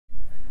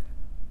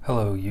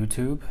Hello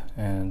YouTube,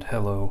 and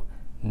hello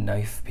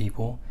knife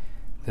people.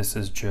 This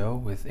is Joe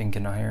with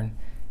Ink&Iron,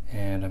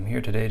 and I'm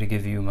here today to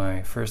give you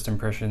my first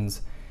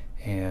impressions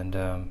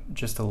and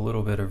just a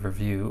little bit of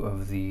review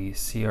of the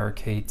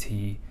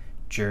CRKT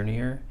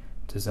Journeyer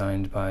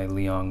designed by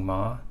Liong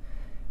Mah.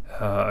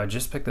 I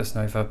just picked this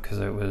knife up because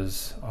it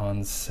was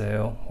on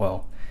sale.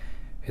 Well,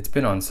 it's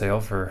been on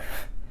sale for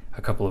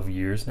a couple of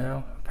years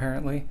now,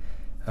 apparently.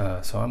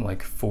 So I'm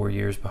like 4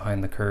 years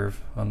behind the curve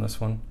on this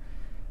one.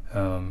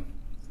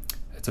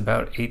 It's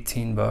about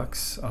 18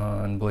 bucks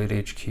on Blade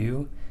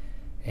HQ,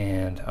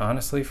 and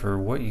honestly, for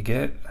what you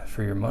get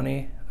for your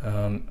money,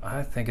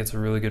 I think it's a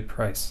really good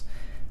price.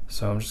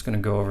 So I'm just going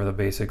to go over the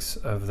basics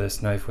of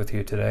this knife with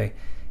you today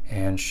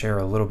and share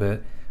a little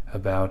bit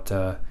about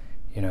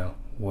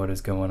what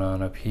is going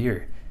on up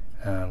here,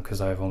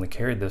 because I've only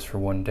carried this for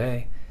one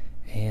day,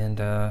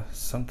 and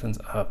something's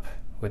up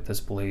with this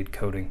blade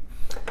coating,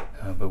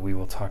 but we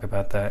will talk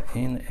about that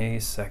in a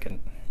second.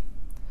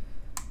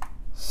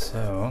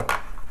 So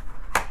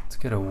let's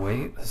get a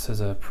weight. This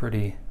is a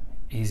pretty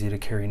easy to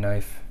carry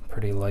knife,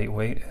 pretty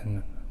lightweight,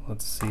 and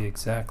let's see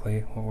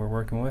exactly what we're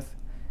working with.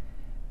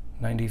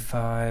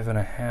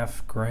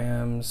 95.5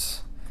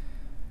 grams.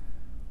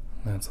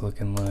 That's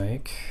looking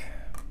like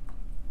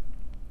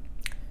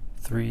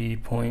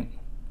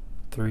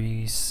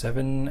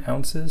 3.37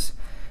 ounces.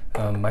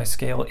 My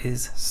scale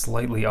is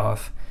slightly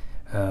off.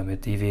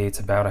 It deviates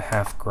about a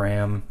half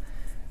gram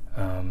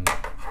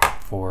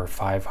for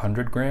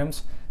 500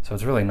 grams, so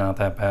it's really not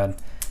that bad.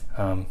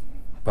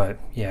 But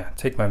yeah,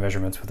 take my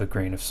measurements with a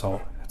grain of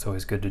salt. It's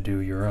always good to do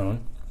your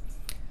own.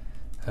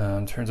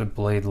 In terms of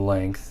blade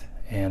length,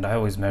 and I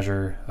always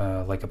measure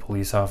like a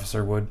police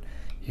officer would.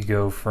 You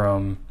go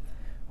from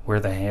where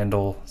the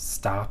handle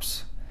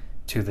stops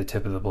to the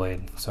tip of the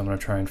blade. So I'm going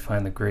to try and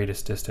find the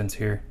greatest distance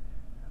here.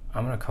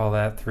 I'm going to call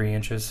that 3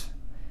 inches.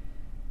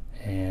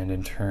 And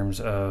in terms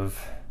of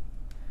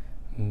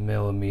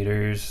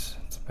millimeters,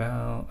 it's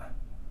about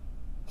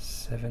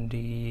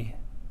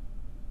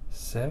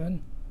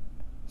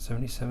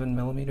 77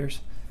 millimeters.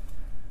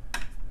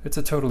 It's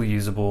a totally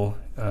usable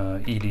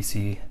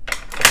EDC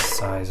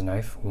size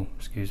knife. Ooh,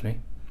 excuse me.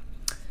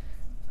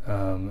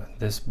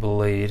 This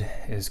blade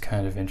is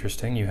kind of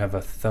interesting. You have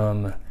a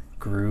thumb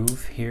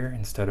groove here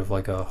instead of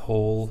like a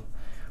hole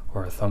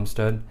or a thumb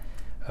stud.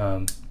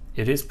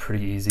 It is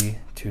pretty easy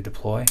to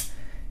deploy.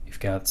 You've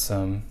got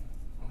some,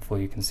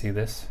 hopefully you can see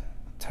this,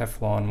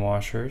 Teflon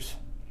washers.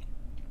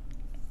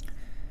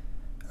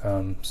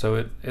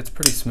 So it's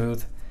pretty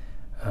smooth.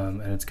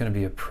 And it's going to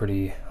be a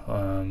pretty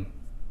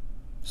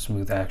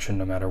smooth action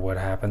no matter what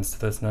happens to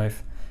this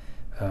knife.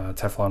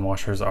 Teflon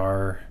washers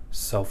are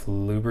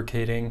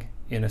self-lubricating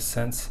in a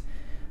sense,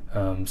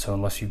 so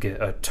unless you get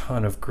a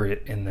ton of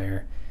grit in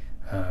there,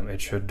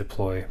 it should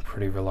deploy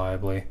pretty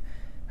reliably.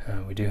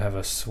 We do have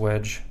a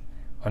swedge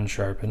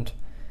unsharpened,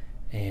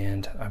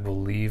 and I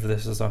believe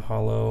this is a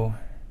hollow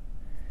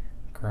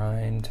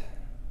grind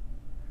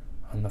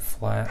on the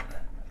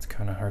flat. It's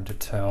kind of hard to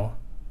tell.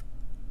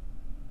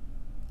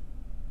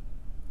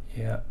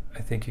 Yeah,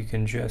 I think you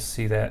can just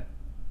see that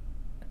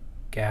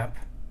gap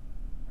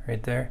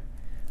right there.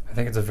 I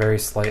think it's a very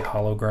slight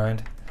hollow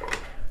grind.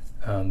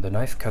 The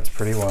knife cuts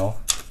pretty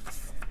well,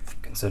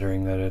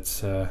 considering that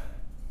it's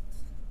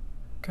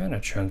kind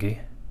of chunky.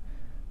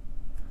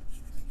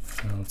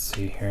 Let's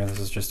see here, this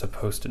is just a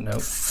post-it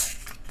note.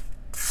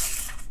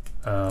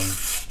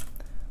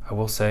 I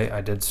will say I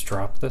did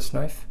strop this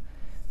knife,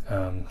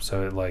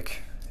 so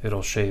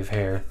it'll shave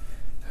hair,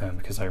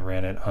 because I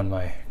ran it on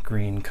my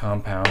green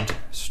compound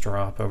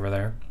strop over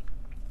there.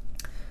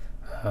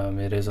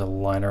 It is a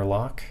liner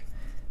lock.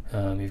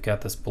 You've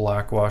got this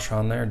black wash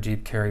on there,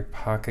 deep carry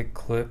pocket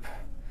clip,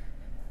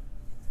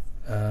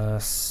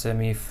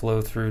 semi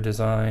flow-through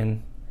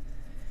design,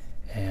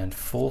 and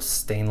full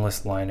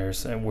stainless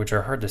liners, which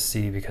are hard to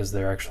see because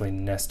they're actually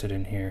nested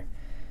in here.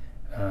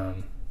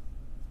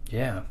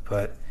 Yeah,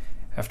 but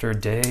after a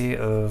day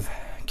of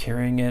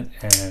carrying it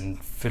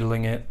and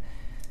fiddling it,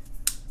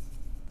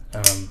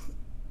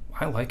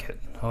 I like it.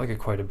 I like it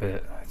quite a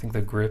bit. I think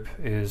the grip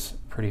is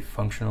pretty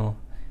functional.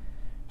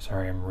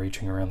 Sorry, I'm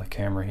reaching around the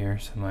camera here,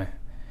 so my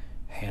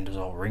hand is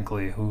all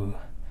wrinkly. Ooh.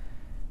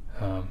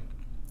 I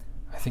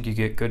think you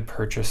get good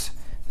purchase.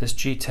 This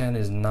G10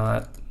 is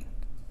not,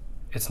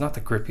 it's not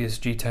the grippiest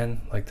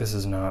G10. Like, this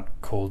is not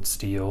cold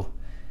steel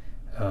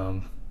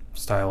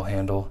style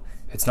handle.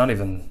 It's not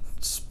even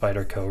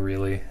Spyderco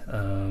really.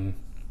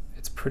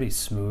 It's pretty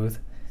smooth,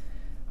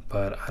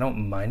 but I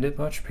don't mind it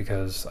much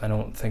because I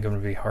don't think I'm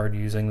going to be hard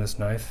using this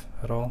knife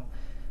at all.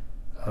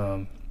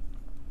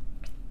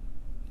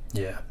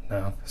 Yeah,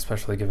 no,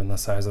 especially given the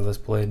size of this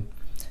blade.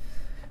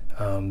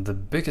 The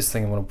biggest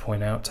thing I want to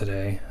point out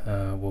today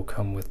will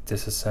come with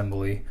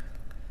disassembly.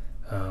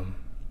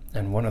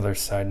 And one other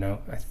side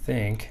note, I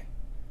think,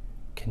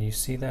 can you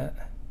see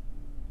that?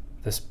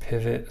 This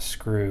pivot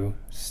screw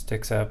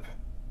sticks up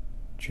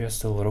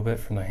just a little bit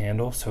from the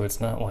handle, so it's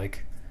not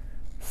like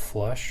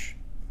flush.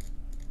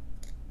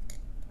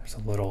 There's a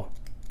little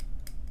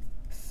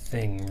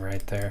thing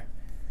right there,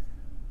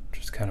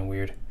 which is kind of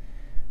weird.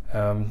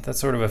 That's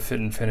sort of a fit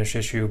and finish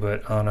issue,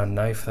 but on a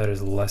knife that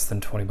is less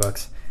than 20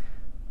 bucks,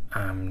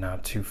 I'm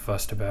not too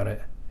fussed about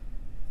it.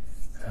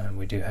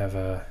 We do have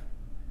a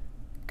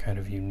kind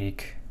of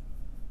unique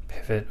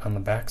pivot on the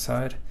back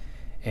side,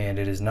 and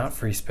it is not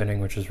free spinning,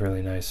 which is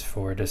really nice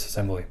for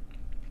disassembly.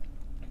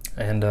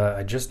 And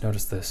I just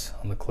noticed this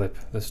on the clip,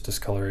 this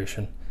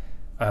discoloration.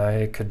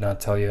 I could not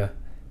tell you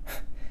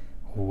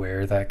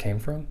where that came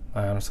from.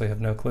 I honestly have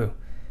no clue.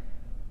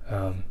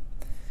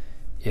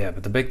 Yeah,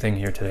 but the big thing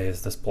here today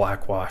is this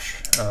black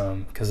wash,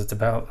 because it's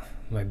about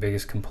my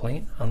biggest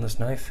complaint on this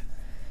knife.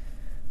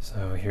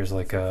 So here's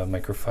like a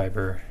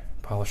microfiber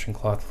polishing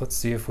cloth. Let's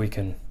see if we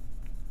can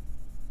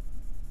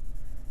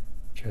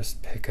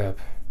just pick up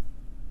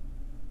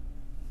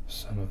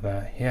some of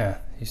that. Yeah,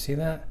 you see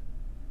that?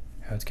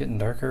 How it's getting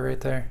darker right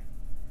there?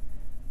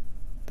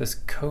 This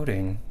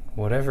coating,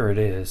 whatever it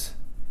is,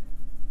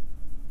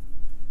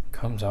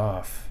 comes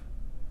off.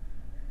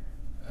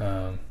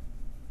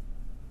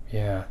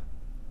 Yeah,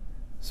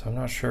 so I'm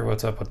not sure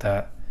what's up with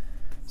that.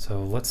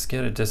 So let's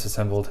get it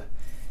disassembled,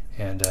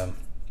 and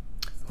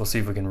we'll see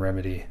if we can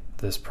remedy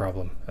this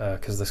problem,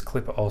 because this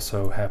clip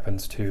also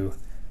happens to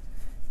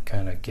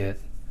kind of get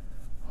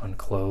on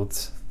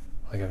clothes.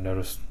 Like I've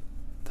noticed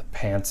the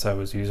pants I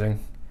was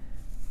using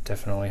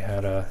definitely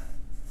had a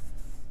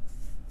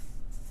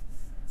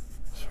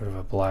sort of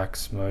a black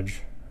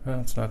smudge.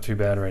 Well, it's not too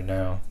bad right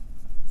now.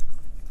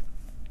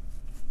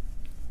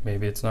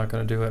 Maybe it's not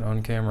going to do it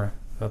on camera.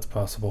 That's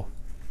possible.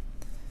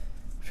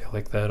 I feel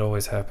like that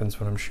always happens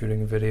when I'm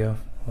shooting a video.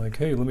 Like,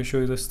 hey, let me show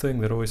you this thing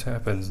that always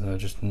happens, and it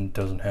just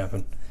doesn't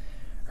happen.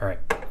 Alright,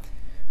 I'm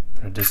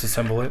going to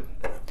disassemble it.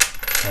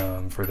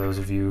 For those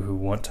of you who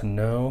want to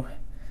know,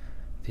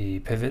 the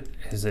pivot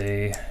is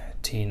a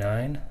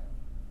T9. I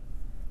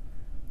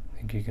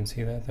think you can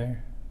see that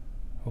there,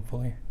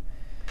 hopefully.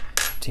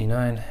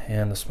 T9,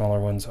 and the smaller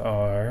ones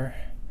are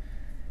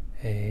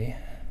a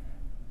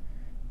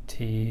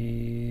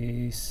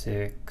T6.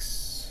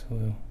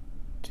 Ooh,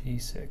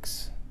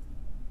 T6.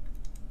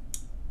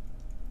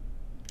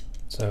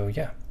 So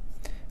yeah,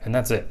 and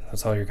that's it.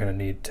 That's all you're going to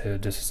need to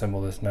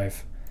disassemble this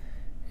knife.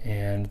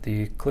 And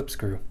the clip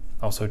screw,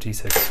 also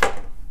T6.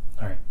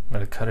 All right, I'm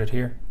going to cut it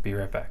here. Be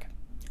right back.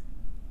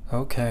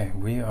 Okay,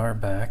 we are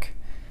back.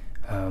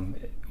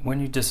 When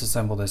you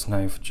disassemble this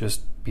knife,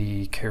 just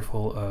be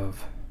careful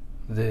of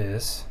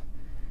this.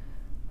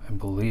 I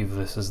believe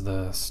this is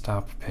the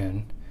stop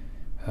pin.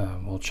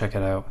 We'll check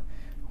it out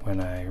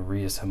when I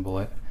reassemble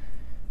it.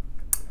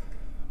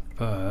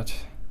 But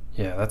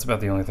yeah, that's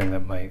about the only thing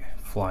that might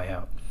fly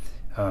out.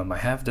 I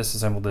have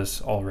disassembled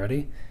this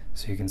already,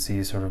 so you can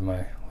see sort of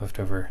my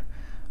leftover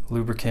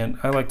lubricant.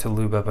 I like to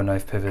lube up a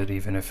knife pivot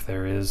even if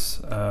there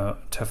is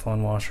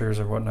Teflon washers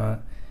or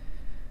whatnot.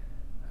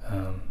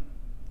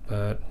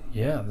 But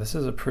yeah, this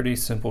is a pretty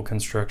simple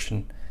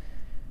construction.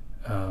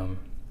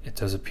 It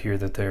does appear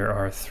that there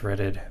are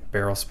threaded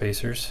barrel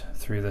spacers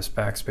through this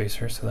back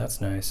spacer, so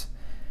that's nice.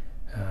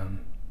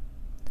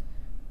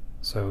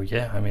 So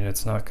yeah, I mean,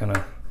 it's not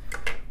gonna,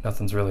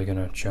 nothing's really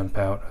gonna jump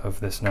out of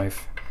this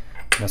knife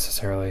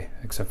necessarily,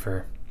 except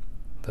for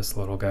this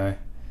little guy.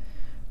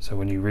 So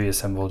when you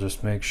reassemble,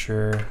 just make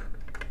sure,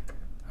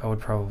 I would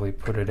probably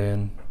put it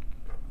in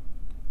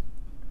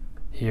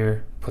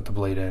here, put the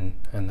blade in,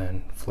 and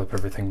then flip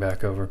everything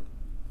back over.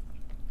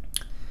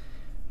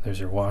 There's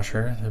your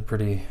washer. They're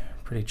pretty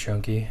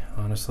chunky,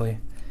 honestly.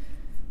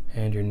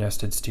 And your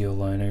nested steel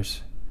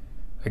liners.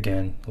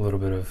 Again, a little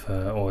bit of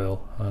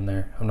oil on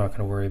there. I'm not going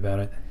to worry about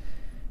it.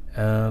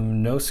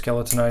 No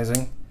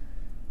skeletonizing.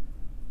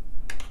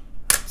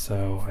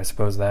 So I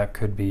suppose that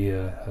could be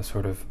a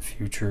sort of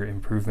future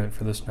improvement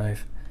for this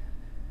knife.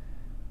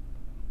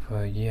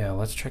 But yeah,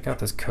 let's check out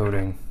this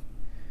coating.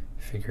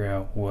 Figure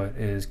out what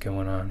is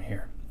going on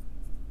here.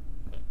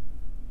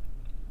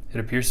 It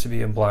appears to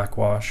be a black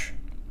wash,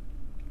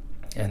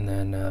 and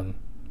then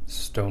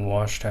stone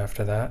washed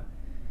after that,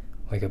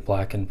 like a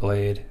blackened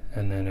blade,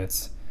 and then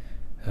it's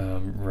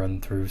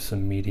run through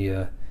some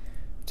media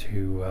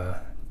to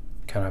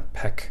kind of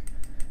peck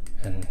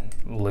and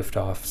lift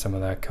off some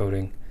of that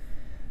coating.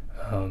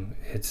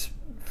 It's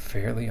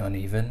fairly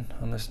uneven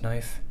on this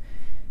knife,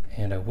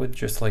 and I would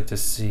just like to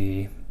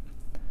see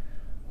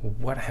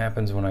what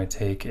happens when I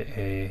take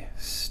a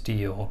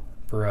steel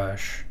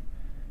brush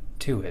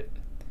to it.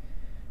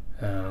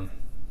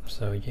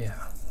 So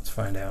yeah, let's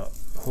find out.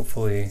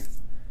 Hopefully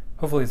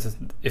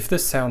if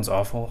this sounds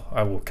awful,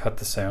 I will cut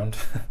the sound.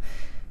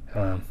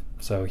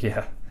 So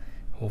yeah,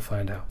 we'll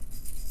find out.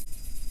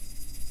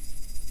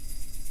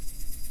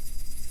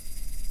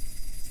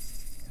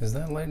 Is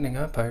that lightening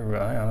up? I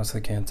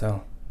honestly can't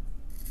tell.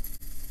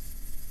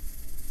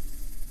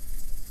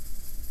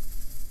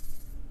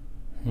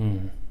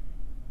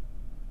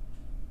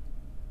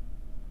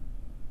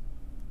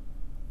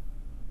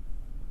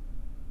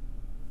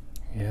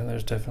 Yeah,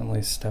 there's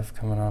definitely stuff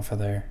coming off of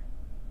there.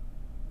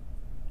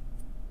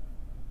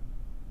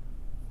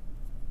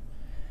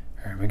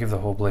 Alright, I'm gonna give the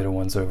whole blade a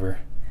once over.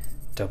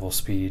 Double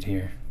speed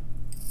here.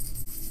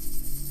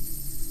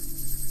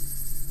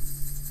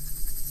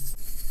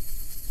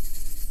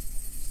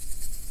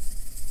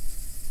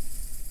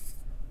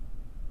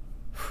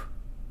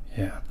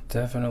 Yeah,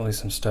 definitely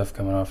some stuff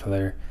coming off of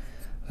there.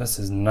 This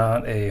is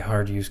not a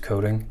hard use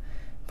coating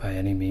by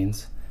any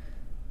means.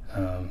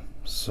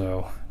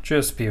 So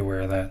just be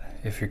aware of that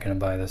if you're going to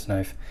buy this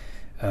knife.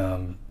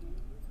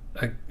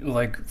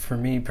 Like for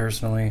me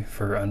personally,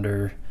 for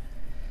under,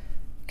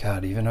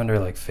 God, even under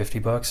like 50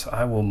 bucks,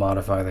 I will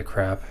modify the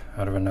crap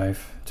out of a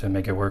knife to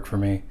make it work for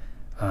me.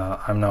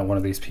 I'm not one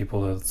of these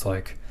people that's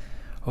like,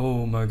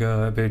 oh my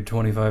God, I paid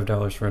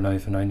 $25 for a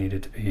knife and I need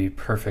it to be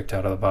perfect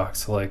out of the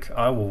box. Like,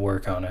 I will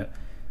work on it.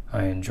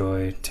 I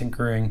enjoy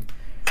tinkering.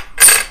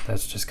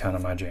 That's just kind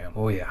of my jam.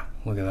 Oh yeah,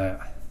 look at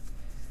that.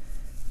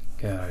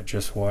 Yeah, I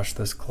just washed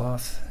this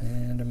cloth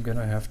and I'm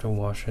gonna have to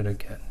wash it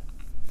again.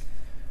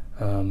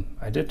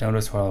 I did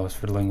notice while I was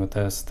fiddling with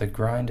this, the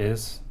grind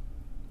is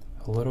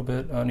a little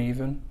bit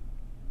uneven.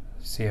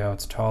 See how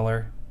it's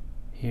taller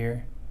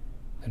here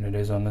than it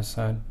is on this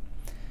side?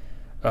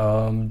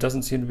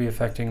 Doesn't seem to be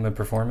affecting the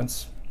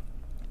performance,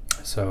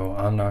 so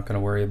I'm not going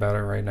to worry about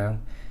it right now.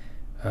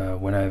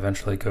 When I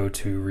eventually go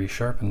to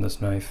resharpen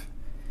this knife,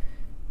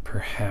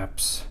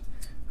 perhaps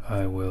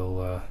I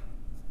will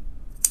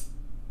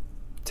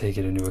take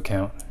it into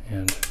account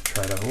and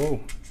try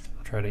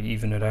to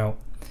even it out.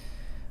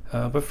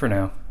 But for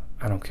now,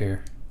 I don't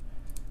care.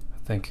 I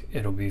think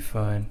it'll be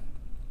fine.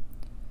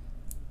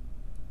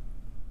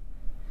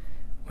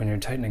 When you're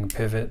tightening a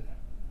pivot,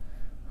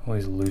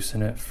 always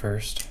loosen it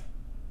first.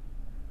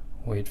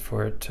 Wait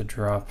for it to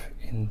drop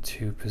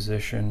into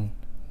position,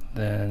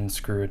 then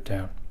screw it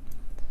down.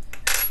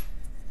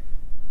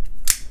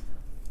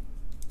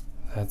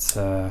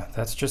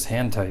 That's just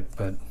hand tight,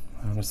 but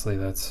honestly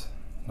that's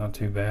not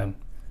too bad.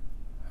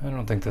 I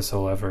don't think this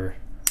will ever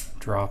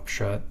drop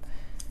shut,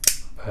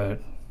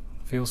 but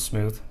feels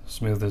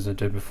smooth as it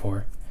did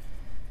before.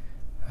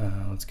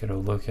 Let's get a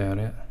look at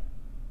it.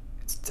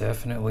 It's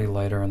definitely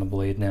lighter on the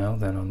blade now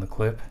than on the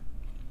clip.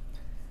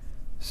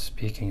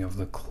 Speaking of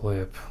the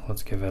clip,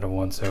 let's give it a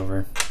once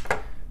over.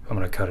 I'm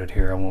gonna cut it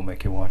here, I won't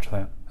make you watch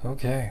that.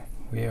 Okay,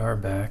 we are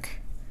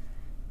back,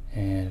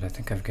 and I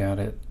think I've got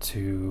it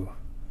to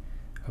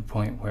a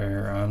point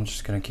where I'm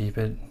just gonna keep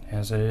it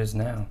as it is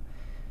now.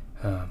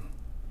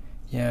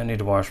 Yeah, I need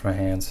to wash my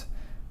hands,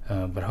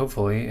 but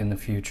hopefully in the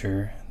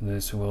future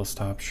this will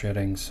stop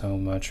shedding so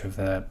much of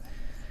that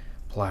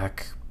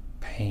black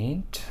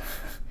paint,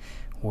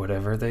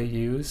 whatever they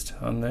used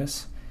on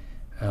this.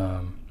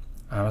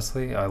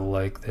 Honestly, I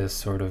like this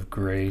sort of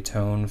gray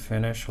tone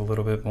finish a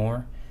little bit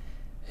more,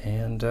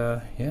 and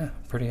yeah,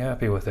 pretty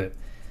happy with it.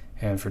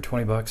 And for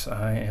 20 bucks,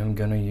 I am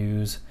gonna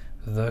use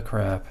the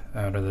crap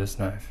out of this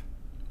knife.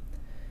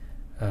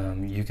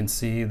 You can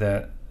see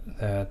that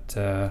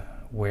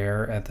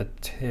wear at the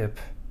tip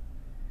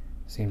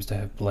seems to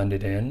have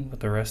blended in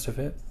with the rest of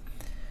it,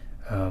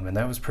 and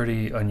that was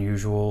pretty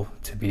unusual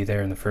to be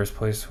there in the first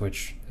place,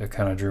 which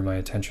kind of drew my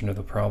attention to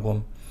the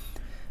problem.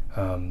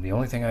 The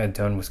only thing I had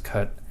done was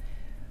cut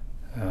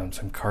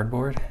some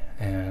cardboard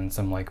and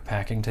some like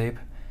packing tape,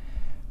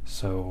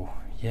 so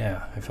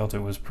yeah, I felt it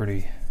was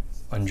pretty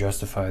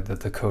unjustified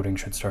that the coating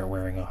should start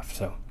wearing off,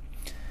 so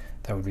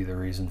that would be the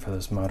reason for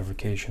this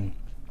modification.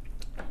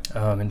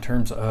 In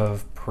terms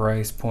of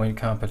price point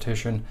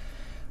competition,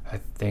 I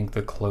think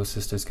the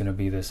closest is going to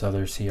be this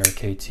other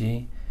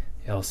CRKT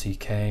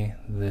LCK.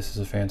 This is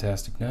a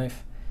fantastic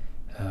knife.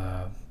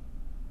 I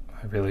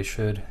really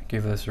should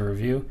give this a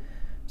review.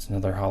 It's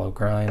another hollow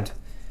grind.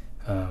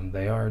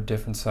 They are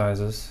different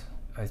sizes.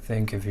 I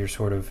think if you're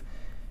sort of,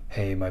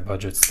 hey, my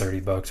budget's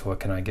 30 bucks, what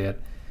can I get?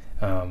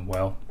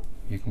 Well,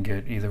 you can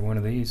get either one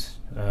of these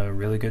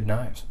really good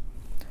knives.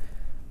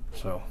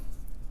 So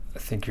I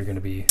think you're going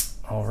to be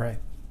all right.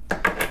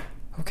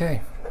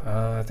 Okay,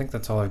 I think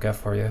that's all I've got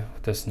for you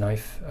with this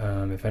knife.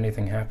 If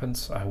anything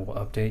happens, I will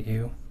update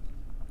you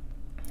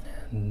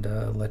and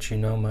let you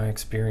know my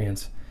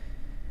experience.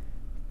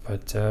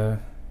 But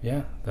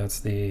yeah, that's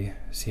the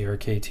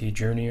CRKT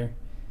Journeyer.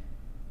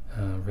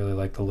 Really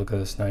like the look of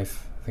this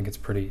knife. I think it's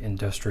pretty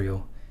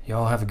industrial.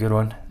 Y'all have a good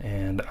one,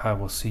 and I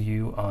will see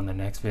you on the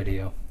next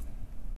video.